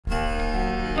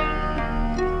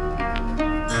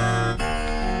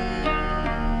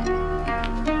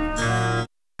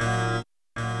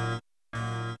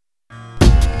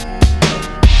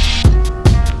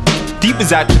He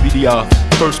was actually the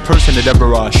first person that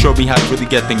ever showed me how to really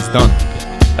get things done.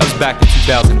 That was back in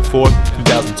 2004,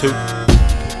 2002.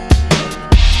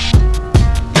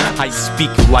 I speak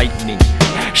lightning,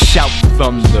 shout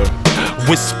thunder,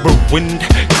 whisper wind,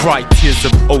 cry tears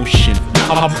of ocean.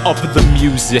 I'm of the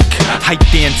music, I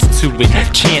dance to it,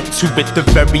 chant to it. The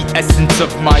very essence of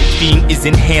my being is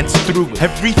enhanced through it.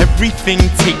 Everything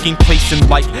taking place in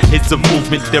life is a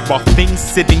movement. There are things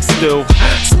sitting still,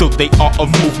 still they are a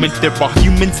movement. There are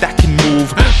humans that can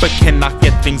move, but cannot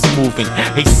get things moving.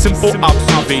 A simple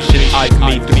observation I've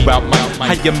made throughout my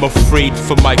life. I am afraid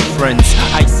for my friends.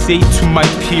 I say to my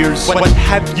peers, what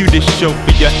have you to show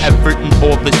for your effort in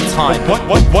all this time?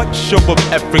 What show of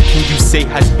effort can you say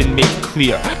has been made clear?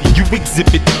 You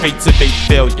exhibit traits of a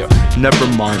failure. Never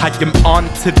mind, I am on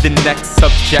to the next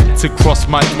subject. To cross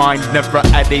my mind, never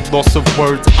at a loss of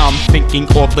words. I'm thinking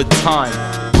all the time.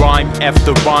 Rhyme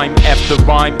after rhyme after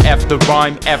rhyme after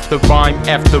rhyme after rhyme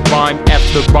after rhyme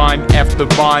after rhyme after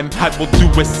rhyme. I will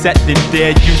do a set and dare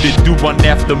you to do one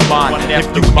after mine. If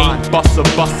you ain't bust it,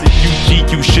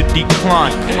 UG, you should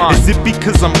decline. Is it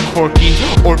because I'm quirky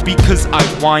or because I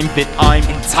whine that I'm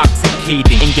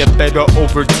intoxicating and get better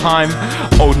over time?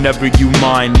 Oh, never you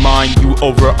mind you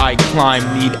over I climb.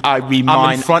 Need I remind?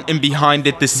 I'm in front and behind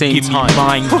at the same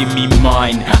time. Give me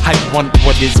mine. I want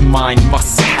what is mine,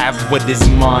 must have what is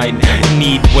mine.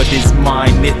 Need what is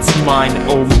mine, it's mine,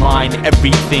 oh mine.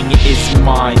 Everything is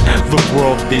mine, the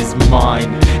world is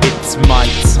mine. It's my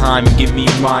time, give me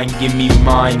mine, give me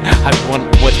mine. I want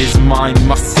what is mine,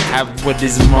 must have what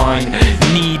is mine.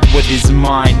 Need what is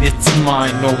mine, it's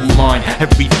mine, oh mine.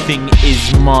 Everything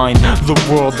is mine, the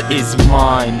world is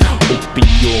mine. Open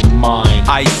your mind.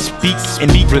 I speak in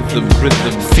rhythm,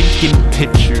 think in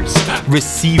pictures,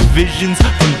 receive visions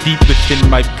from deep within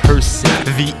my person.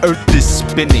 The earth is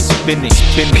spinning.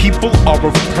 People are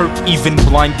of purpose, even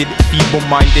blinded,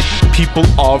 feeble-minded. People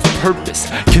are of purpose.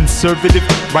 Conservative,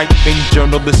 right-wing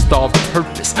journalists are of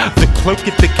purpose. The clerk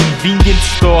at the convenience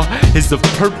store is of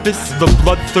purpose. The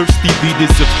bloodthirsty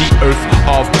leaders of the earth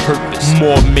are of purpose.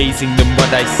 More amazing than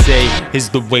what I say is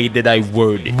the way that I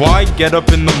word it. Why get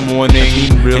up in the morning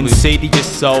and say to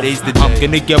yourself, I'm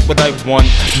gonna get what I want,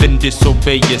 then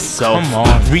disobey yourself? Come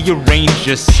on, rearrange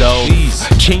yourself, please.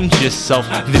 Change yourself,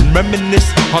 then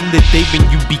reminisce on the day when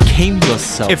you became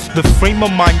yourself. If the frame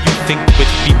of mind you think with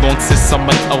belongs to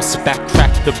someone else,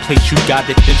 backtrack the place you got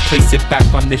it, then place it back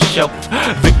on the shelf.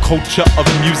 The culture of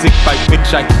music by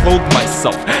which I clothe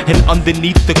myself, and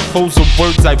underneath the clothes of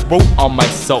words I wrote on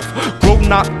myself. Grow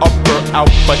not up or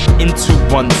out, but into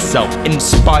oneself.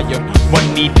 Inspire,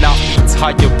 one need not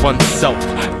retire oneself.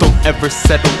 Don't ever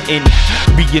settle in,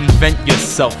 reinvent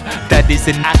yourself. That is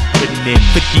an acronym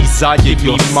for desire. Give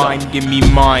me mine, give me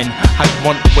mine. I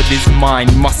want what is mine,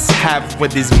 must have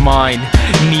what is mine.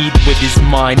 Need what is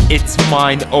mine, it's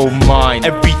mine, oh mine.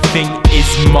 Everything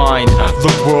is mine,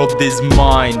 the world is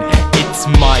mine. It's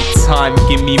my time,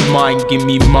 give me mine, give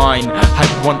me mine. I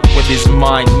want what is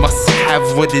mine, must have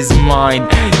what is mine.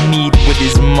 Need what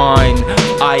is mine,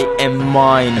 I am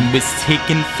mine.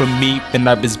 Mistaken from me when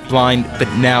I was blind, but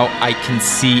now I can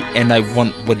see and I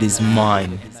want what is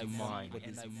mine.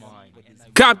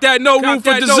 Cop that, no room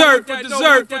for dessert.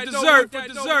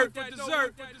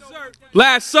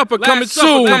 Last supper coming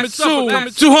soon.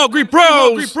 Two hungry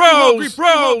bros.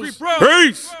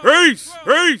 Peace.